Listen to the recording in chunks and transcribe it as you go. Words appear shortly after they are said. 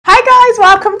guys,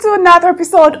 welcome to another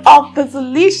episode of the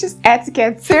Zeelicious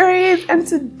Etiquette series, and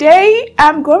today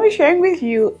I'm going to be sharing with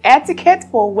you etiquette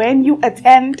for when you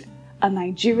attend a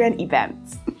Nigerian event.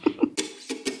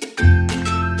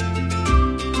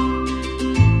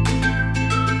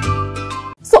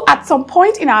 So at some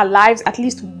point in our lives, at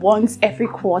least once every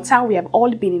quarter, we have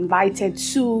all been invited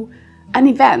to an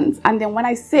event. And then when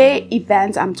I say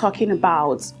event, I'm talking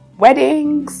about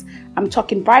weddings, I'm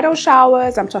talking bridal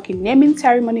showers, I'm talking naming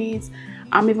ceremonies,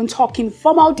 I'm even talking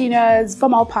formal dinners,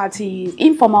 formal parties,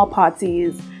 informal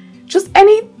parties, just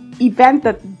any event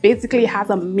that basically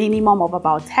has a minimum of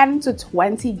about 10 to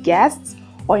 20 guests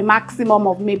or a maximum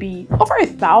of maybe over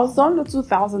 1,000 or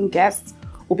 2,000 guests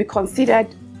will be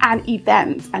considered an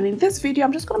event. And in this video,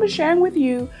 I'm just going to be sharing with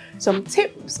you some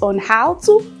tips on how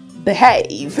to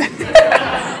behave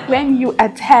when you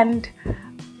attend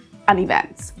an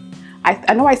event.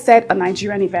 I know I said a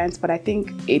Nigerian event, but I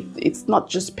think it's not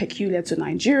just peculiar to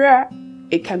Nigeria.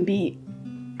 It can be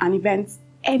an event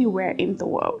anywhere in the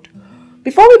world.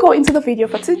 Before we go into the video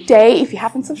for today, if you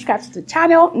haven't subscribed to the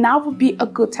channel, now would be a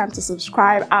good time to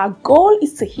subscribe. Our goal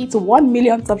is to hit 1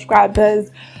 million subscribers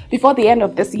before the end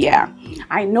of this year.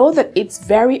 I know that it's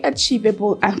very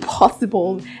achievable and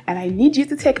possible, and I need you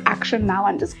to take action now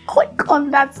and just click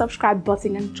on that subscribe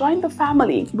button and join the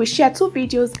family. We share 2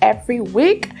 videos every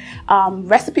week,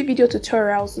 recipe video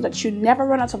tutorials so that you never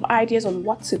run out of ideas on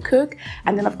what to cook.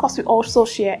 And then of course we also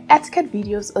share etiquette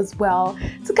videos as well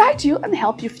to guide you and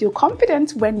help you feel confident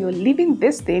when you're living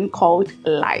this thing called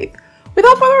life.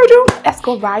 Without further ado, let's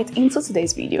go right into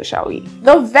today's video, shall we?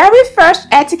 The very first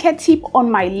etiquette tip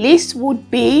on my list would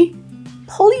be,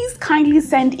 please kindly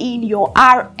send in your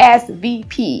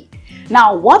RSVP.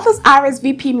 Now, what does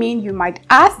RSVP mean, you might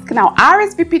ask? Now,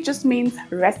 RSVP just means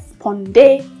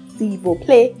Répondez s'il vous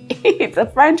plaît. It's a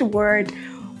French word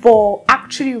for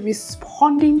actually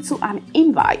responding to an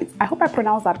invite. I hope I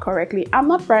pronounced that correctly. I'm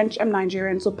not French, I'm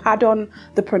Nigerian, so pardon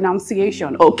the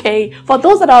pronunciation, okay? For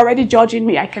those that are already judging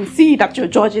me, I can see that you're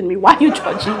judging me. Why are you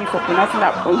judging me for pronouncing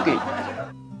that wrongly?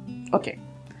 Okay,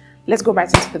 let's go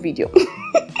right into the video.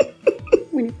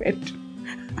 Winnie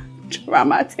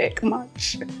dramatic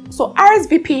much. So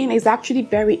RSVPing is actually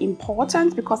very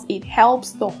important because it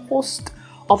helps the host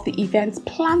of the event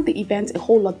plan the event a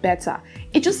whole lot better.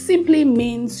 It just simply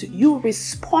means you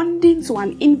responding to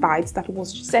an invite that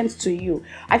was sent to you.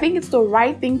 I think it's the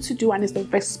right thing to do, and it's the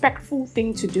respectful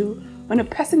thing to do. When a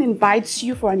person invites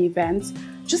you for an event,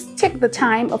 just take the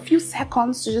time, a few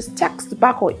seconds, to just text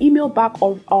back or email back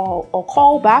or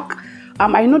call back.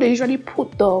 I know they usually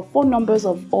put the phone numbers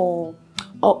of or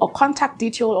contact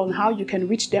detail on how you can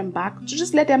reach them back, to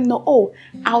just let them know, oh,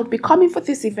 I'll be coming for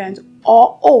this event,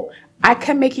 or oh, I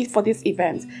can make it for this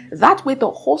event. That way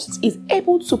the host is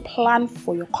able to plan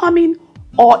for your coming,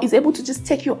 or is able to just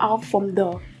take you out from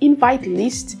the invite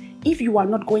list if you are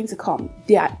not going to come.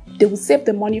 They will save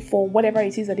the money for whatever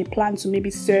it is that they plan to maybe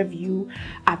serve you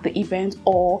at the event,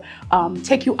 or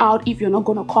take you out if you're not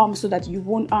going to come, so that you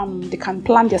won't they can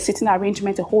plan their sitting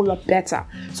arrangement a whole lot better.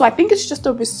 So I think it's just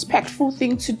a respectful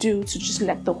thing to do, to just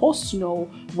let the host know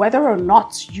whether or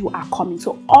not you are coming.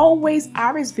 So always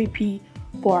RSVP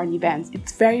for an event.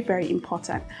 It's very, very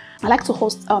important. I like to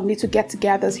host little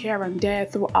get-togethers here and there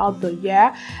throughout the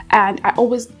year, and I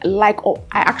always I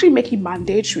actually make it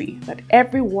mandatory that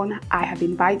everyone I have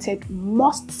invited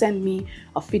must send me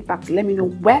a feedback to let me know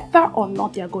whether or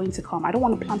not they are going to come. I don't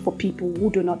want to plan for people who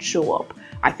do not show up.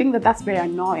 I think that that's very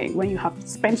annoying when you have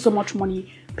spent so much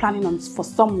money planning for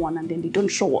someone and then they don't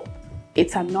show up.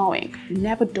 It's annoying.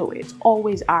 Never do it.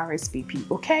 Always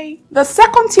RSVP, okay? The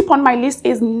second tip on my list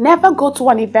is never go to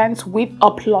an event with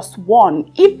a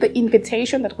 +1 if the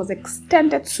invitation that was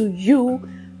extended to you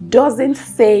doesn't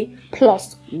say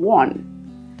 +1.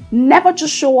 Never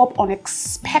just show up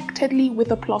unexpectedly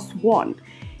with a +1.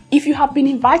 If you have been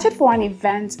invited for an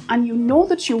event and you know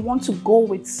that you want to go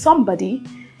with somebody,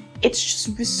 it's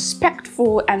just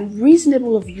respectful and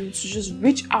reasonable of you to just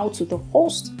reach out to the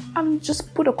host and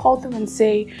just put a call through and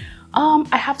say,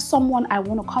 I have someone I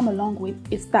want to come along with.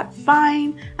 Is that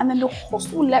fine? And then the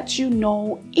host will let you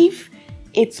know if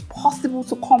it's possible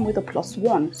to come with a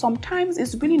 +1. Sometimes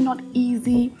it's really not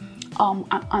easy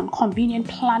and convenient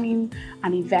planning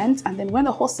an event, and then when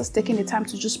the host is taking the time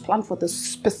to just plan for the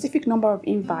specific number of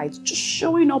invites, just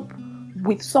showing up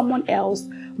with someone else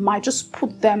might just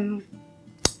put them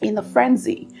in a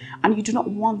frenzy, and you do not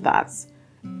want that.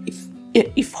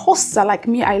 If hosts are like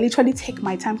me, I literally take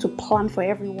my time to plan for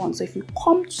everyone. So if you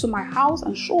come to my house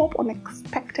and show up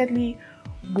unexpectedly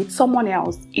with someone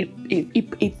else,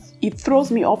 it throws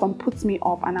me off and puts me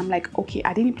off, and I'm like, okay,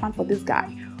 I didn't plan for this guy.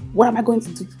 What am I going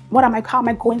to do? How am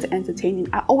I going to entertain him?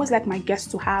 I always like my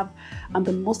guests to have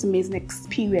the most amazing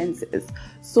experiences.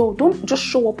 So don't just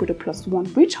show up with a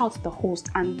 +1. Reach out to the host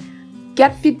and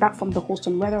get feedback from the host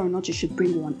on whether or not you should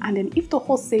bring one. And then if the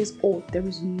host says, oh, there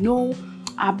is no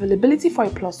availability for a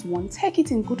 +1, take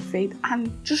it in good faith and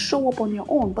just show up on your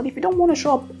own. But if you don't want to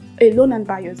show up alone and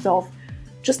by yourself,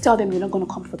 just tell them you're not going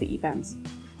to come for the events.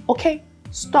 Okay?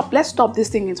 Let's stop this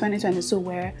thing in 2022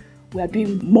 where we are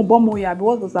doing mobomoya.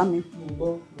 What does that mean?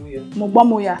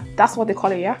 Mobomoya. That's what they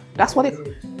call it, yeah? That's what it.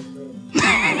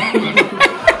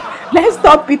 Let's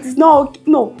stop it. It's no.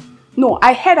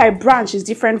 I heard a branch is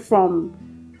different from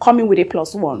coming with a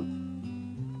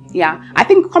 +1. Yeah, I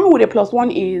think coming with a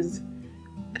 +1 is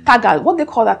tag. What they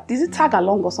call that? Is it tag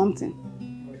along or something?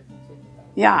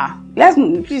 Yeah. Let's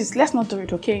not do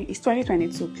it. Okay, it's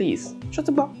 2022. Please, shut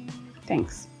up.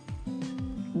 Thanks.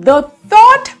 The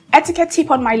third etiquette tip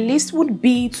on my list would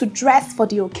be to dress for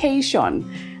the occasion.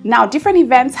 Now, different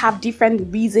events have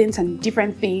different reasons and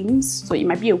different themes. So it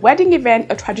might be a wedding event,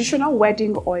 a traditional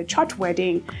wedding, or a church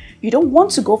wedding. You don't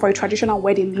want to go for a traditional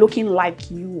wedding looking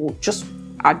like you just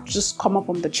come up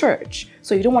from the church.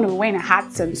 So you don't want to be wearing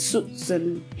hats and suits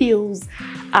and heels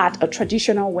at a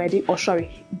traditional wedding, or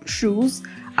shoes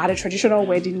at a traditional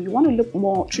wedding. You want to look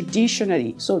more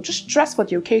traditionally. So just dress for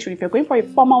the occasion. If you're going for a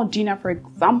formal dinner, for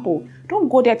example, don't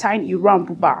go there tying Iran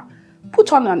buba.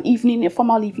 Put on a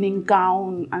formal evening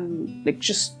gown, and like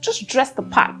just dress the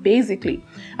part basically.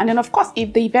 And then of course,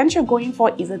 if the event you're going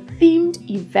for is a themed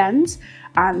event,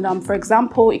 and for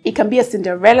example, it can be a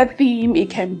Cinderella theme, it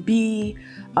can be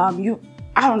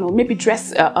I don't know, maybe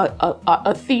dress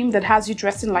a theme that has you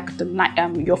dressing like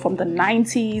you're from the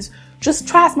 90s. Just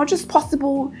try as much as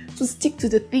possible to stick to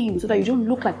the theme so that you don't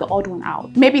look like the odd one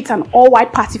out. Maybe it's an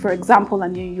all-white party, for example,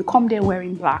 and you come there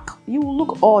wearing black. You will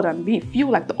look odd and feel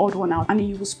like the odd one out, and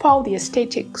you will spoil the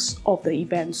aesthetics of the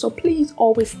event. So please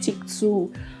always stick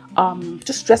to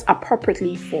just dress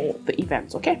appropriately for the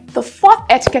event, okay? The fourth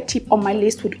etiquette tip on my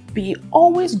list would be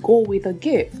always go with a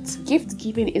gift. Gift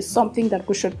giving is something that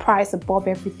we should prize above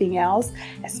everything else,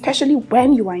 especially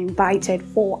when you are invited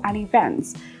for an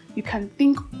event. You can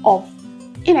think of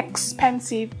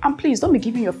inexpensive, and please don't be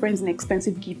giving your friends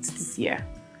inexpensive gifts this year.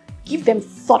 Give them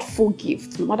thoughtful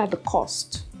gifts, no matter the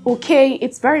cost. Okay,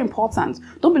 it's very important.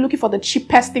 Don't be looking for the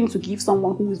cheapest thing to give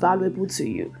someone who is valuable to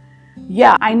you.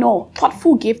 Yeah, I know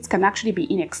thoughtful gifts can actually be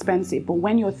inexpensive, but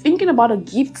when you're thinking about a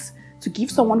gift to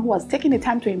give someone who has taken the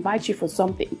time to invite you for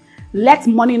something, let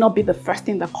money not be the first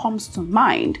thing that comes to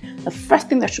mind. The first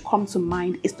thing that should come to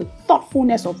mind is the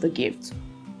thoughtfulness of the gift,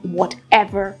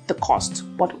 whatever the cost.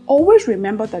 But always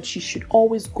remember that you should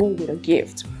always go with a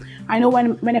gift. I know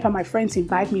whenever my friends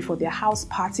invite me for their house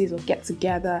parties or get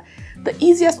together, the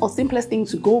easiest or simplest thing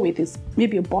to go with is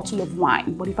maybe a bottle of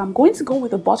wine. But if I'm going to go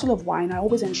with a bottle of wine, I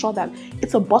always ensure that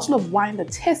it's a bottle of wine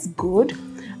that tastes good.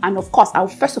 And of course, I'll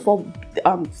first of all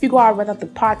figure out whether the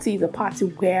party is a party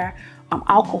where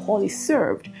alcohol is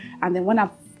served. And then when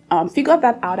I've figured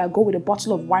that out, I'll go with a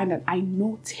bottle of wine that I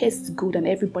know tastes good and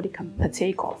everybody can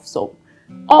partake of. So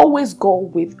always go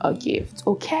with a gift,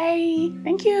 okay?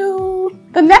 Thank you.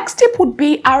 The next tip would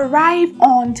be arrive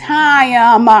on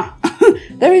time.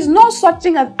 There is no such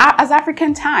thing as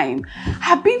African time.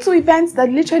 I've been to events that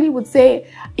literally would say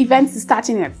events is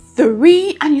starting at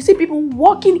 3 and you see people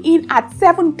walking in at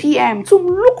 7 p.m. to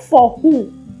look for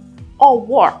who or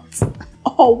what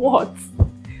or what.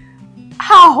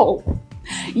 How?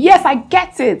 Yes, I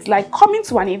get it. Like coming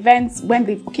to an event when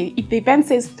if the event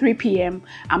says 3 p.m.,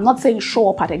 I'm not saying show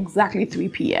up at exactly 3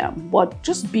 p.m., but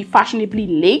just be fashionably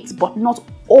late, but not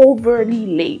overly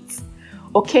late.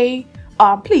 Okay?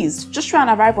 Please just try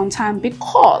and arrive on time,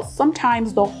 because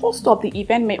sometimes the host of the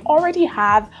event may already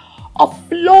have a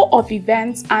flow of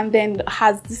events and then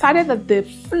has decided that the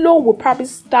flow will probably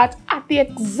start at the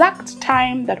exact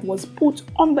time that was put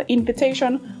on the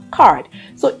invitation card.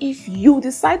 So if you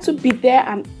decide to be there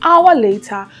an hour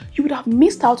later, you would have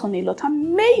missed out on a lot,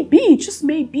 and maybe, just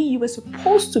maybe, you were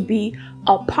supposed to be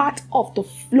a part of the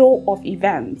flow of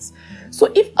events.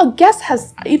 So if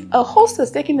a host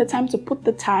has taken the time to put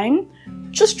the time,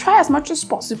 just try as much as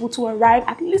possible to arrive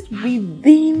at least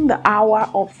within the hour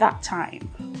of that time.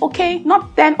 Okay,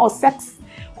 not 10 or 6.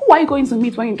 Who are you going to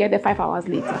meet when you get there 5 hours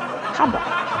later? How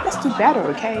about? Let's do better,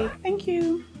 okay? Thank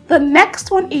you. The next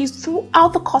one is,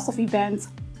 throughout the course of events,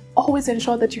 always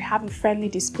ensure that you have a friendly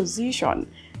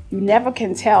disposition. You never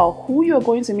can tell who you're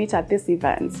going to meet at this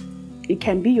event. It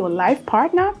can be your life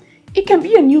partner, it can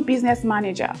be a new business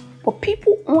manager, but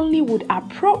people only would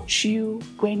approach you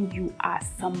when you are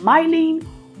smiling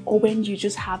or when you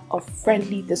just have a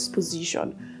friendly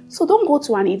disposition. So don't go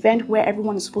to an event where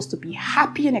everyone is supposed to be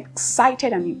happy and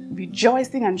excited and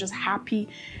rejoicing and just happy,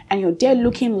 and you're there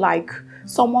looking like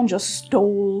someone just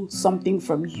stole something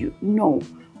from you. No.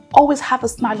 Always have a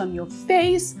smile on your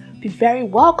face, be very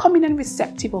welcoming and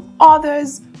receptive of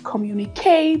others,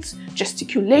 communicate,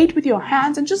 gesticulate with your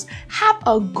hands, and just have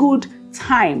a good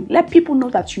time. Let people know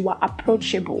that you are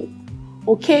approachable.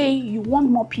 Okay, you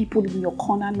want more people in your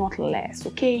corner, not less.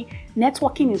 Okay,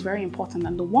 networking is very important,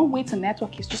 and the one way to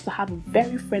network is just to have a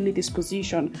very friendly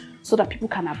disposition so that people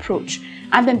can approach.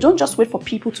 And then don't just wait for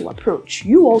people to approach.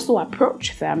 You also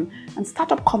approach them and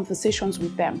start up conversations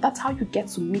with them. That's how you get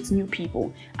to meet new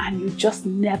people. And you just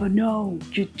never know.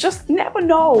 You just never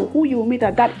know who you will meet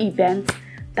at that event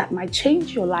that might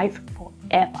change your life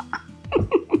forever.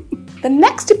 The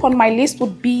next tip on my list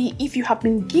would be, if you have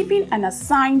been given an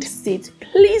assigned seat,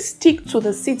 please stick to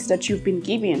the seat that you've been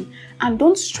given and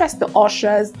don't stress the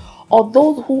ushers or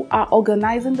those who are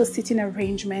organizing the seating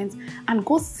arrangements and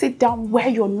go sit down where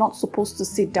you're not supposed to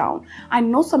sit down. I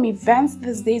know some events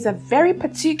these days are very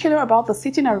particular about the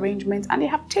seating arrangements, and they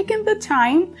have taken the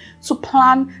time to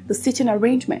plan the seating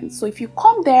arrangements. So if you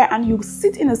come there and you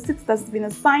sit in a seat that's been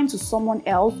assigned to someone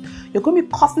else, you're going to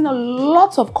be causing a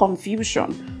lot of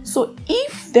confusion. So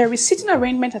if there is seating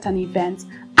arrangement at an event,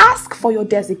 ask for your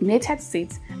designated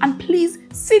seat and please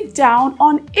sit down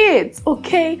on it,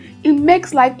 okay? It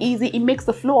makes life easy, it makes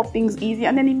the flow of things easy,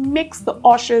 and then it makes the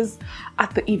ushers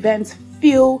at the event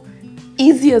feel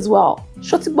easy as well.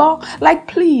 Shotigbo, like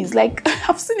please, like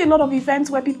I've seen a lot of events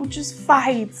where people just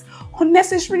fight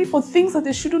unnecessarily for things that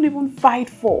they shouldn't even fight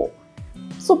for.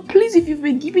 So please, if you've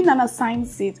been given an assigned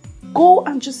seat, go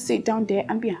and just sit down there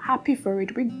and be happy for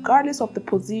it, regardless of the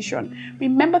position.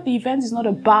 Remember, the event is not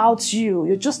about you.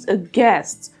 You're just a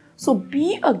guest. So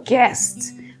be a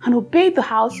guest and obey the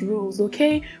house rules,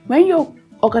 okay? When you're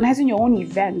organizing your own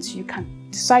event, you can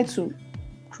decide to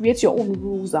create your own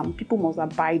rules and people must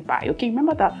abide by, okay?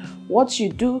 Remember that what you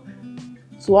do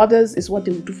to others is what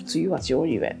they will do to you at your own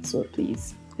event. So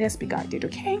please, let's be guided,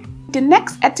 okay? The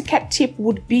next etiquette tip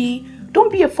would be,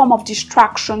 don't be a form of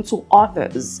distraction to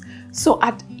others. So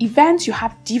at events, you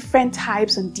have different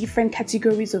types and different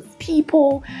categories of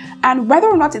people. And whether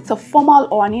or not it's a formal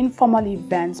or an informal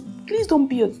event, please don't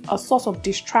be a source of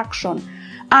distraction.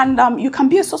 And you can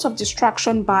be a source of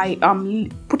distraction by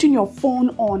putting your phone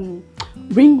on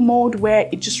ring mode, where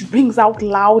it just rings out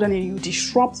loud and then you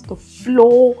disrupt the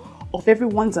flow of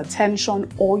everyone's attention,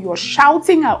 or you're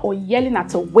shouting or yelling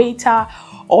at a waiter,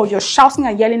 or you're shouting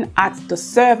and yelling at the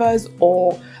servers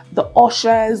or the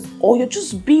ushers, or you're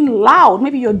just being loud.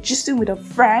 Maybe you're gisting with a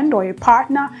friend or a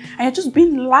partner and you're just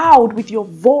being loud with your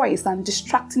voice and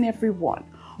distracting everyone.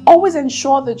 Always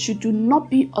ensure that you do not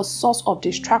be a source of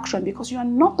distraction, because you are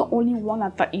not the only one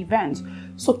at the event.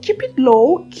 So keep it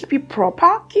low, keep it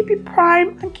proper, keep it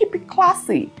prime, and keep it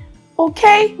classy.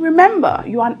 Okay, remember,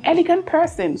 you are an elegant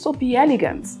person, so be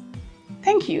elegant.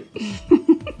 Thank you.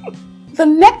 The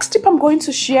next tip I'm going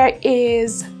to share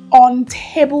is on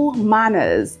table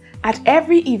manners. At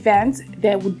every event,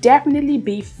 there will definitely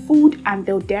be food and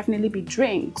there will definitely be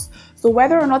drinks. So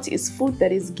whether or not it's food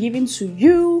that is given to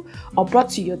you or brought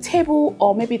to your table,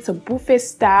 or maybe it's a buffet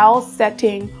style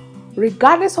setting,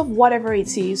 regardless of whatever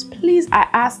it is, please, I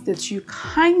ask that you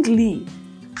kindly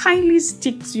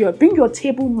stick to bring your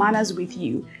table manners with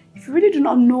you. If you really do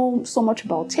not know so much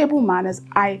about table manners,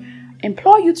 I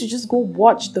implore you to just go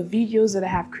watch the videos that I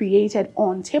have created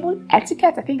on table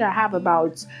etiquette. I think I have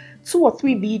about 2 or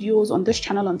 3 videos on this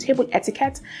channel on table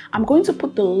etiquette. I'm going to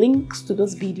put the links to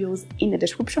those videos in the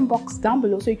description box down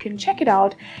below, so you can check it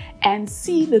out and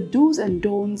see the do's and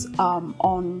don'ts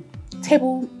on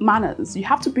table manners. You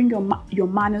have to bring your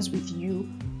manners with you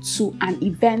to an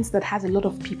event that has a lot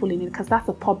of people in it, because that's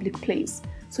a public place.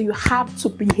 So you have to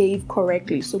behave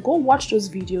correctly. So go watch those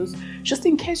videos just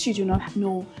in case you do not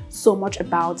know so much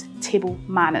about table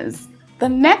manners. The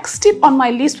next tip on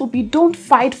my list will be, don't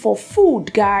fight for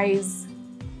food, guys.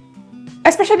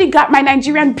 Especially my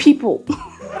Nigerian people.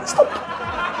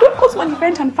 Stop. Don't go to an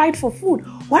event and fight for food.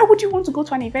 Why would you want to go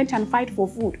to an event and fight for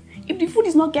food? If the food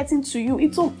is not getting to you,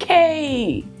 it's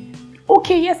okay.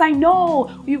 Okay, yes, I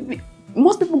know.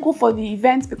 Most people go for the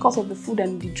events because of the food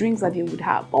and the drinks that they would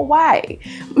have. But why?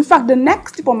 In fact, the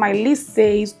next tip on my list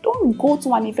says, don't go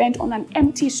to an event on an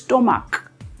empty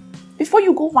stomach. Before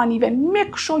you go for an event,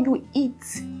 make sure you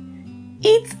eat.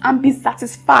 Eat and be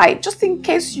satisfied, just in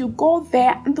case you go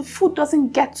there and the food doesn't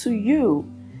get to you.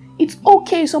 It's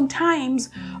okay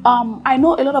sometimes. I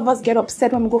know a lot of us get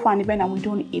upset when we go for an event and we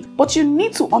don't eat, but you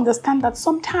need to understand that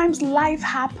sometimes life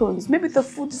happens. Maybe the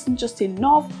food isn't just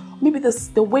enough. Maybe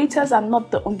the waiters are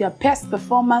not on their best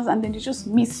performance and then they just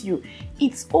miss you.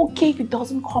 It's okay if it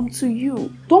doesn't come to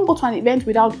you. Don't go to an event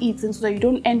without eating so that you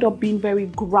don't end up being very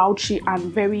grouchy and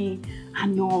very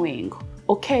annoying.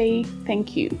 Okay,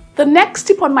 thank you. The next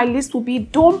tip on my list will be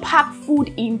don't pack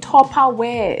food in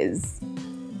Tupperwares.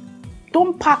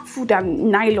 Don't pack food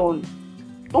in nylon.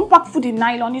 Don't pack food in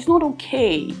nylon. It's not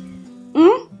okay.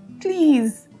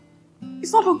 Please.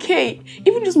 It's not okay.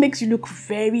 Even just makes you look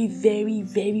very, very,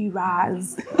 very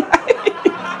raz.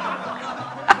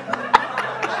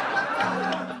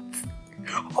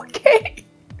 Okay.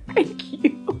 Thank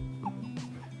you.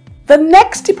 The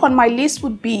next tip on my list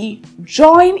would be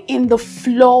join in the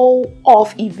flow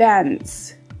of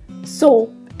events.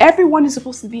 So everyone is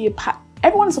supposed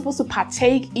to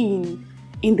partake in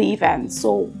the event.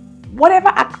 So whatever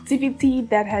activity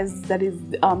that is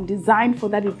designed for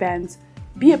that event,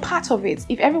 be a part of it.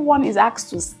 If everyone is asked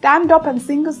to stand up and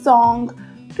sing a song,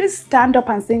 please stand up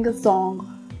and sing a song.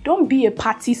 Don't be a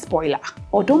party spoiler,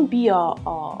 or don't be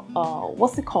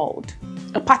what's it called?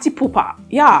 A party pooper.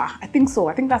 Yeah, I think so.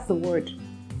 I think that's the word.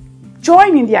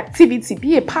 Join in the activity,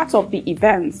 be a part of the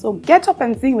event. So get up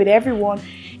and sing with everyone.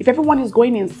 If everyone is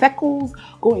going in circles,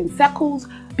 go in circles.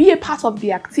 Be a part of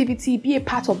the activity, be a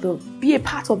part of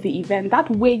the event. That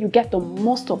way you get the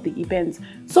most of the event.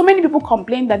 So many people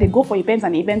complain that they go for events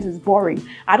and the event is boring.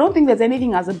 I don't think there's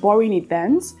anything as a boring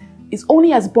event. It's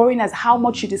only as boring as how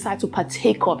much you decide to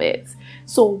partake of it.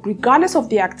 So regardless of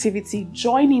the activity,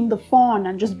 join in the fun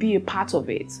and just be a part of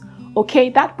it. Okay,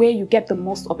 that way you get the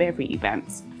most of every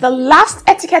event. The last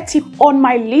etiquette tip on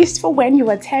my list for when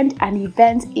you attend an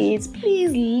event is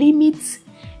please limit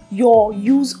your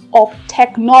use of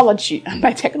technology. And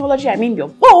by technology, I mean your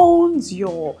phones,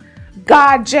 your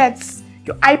gadgets,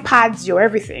 your iPads, your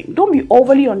everything. Don't be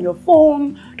overly on your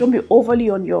phone. Don't be overly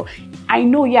on your... I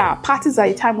know, yeah, parties are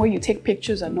a time where you take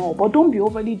pictures and all, but don't be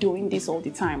overly doing this all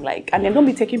the time. And then don't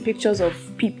be taking pictures of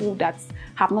people that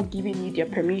have not given you their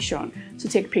permission to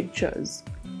take pictures.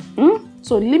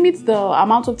 So limit the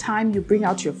amount of time you bring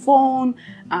out your phone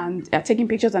and taking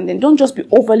pictures, and then don't just be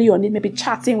overly on it, maybe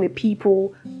chatting with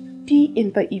people. Be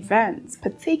in the event,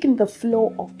 partake in the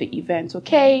flow of the event.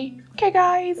 Okay,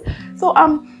 guys. So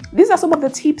these are some of the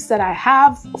tips that I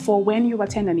have for when you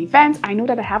attend an event. I know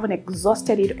that I haven't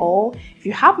exhausted it all. If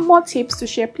you have more tips to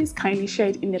share, please kindly share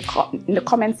it in the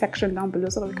comment section down below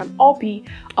so that we can all be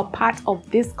a part of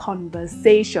this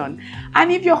conversation.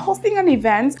 And if you're hosting an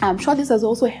event, I'm sure this has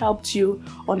also helped you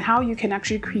on how you can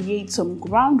actually create some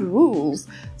ground rules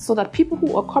so that people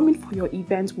who are coming for your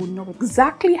event will know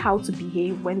exactly how to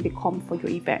behave when they come for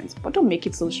your event. But don't make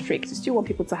it so strict. You still want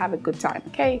people to have a good time,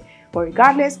 okay? But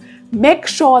regardless, make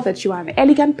sure that you are an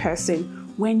elegant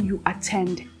person when you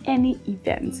attend any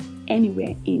event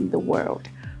anywhere in the world.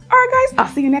 Alright guys,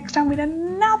 I'll see you next time with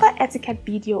another etiquette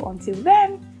video. Until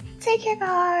then, take care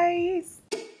guys.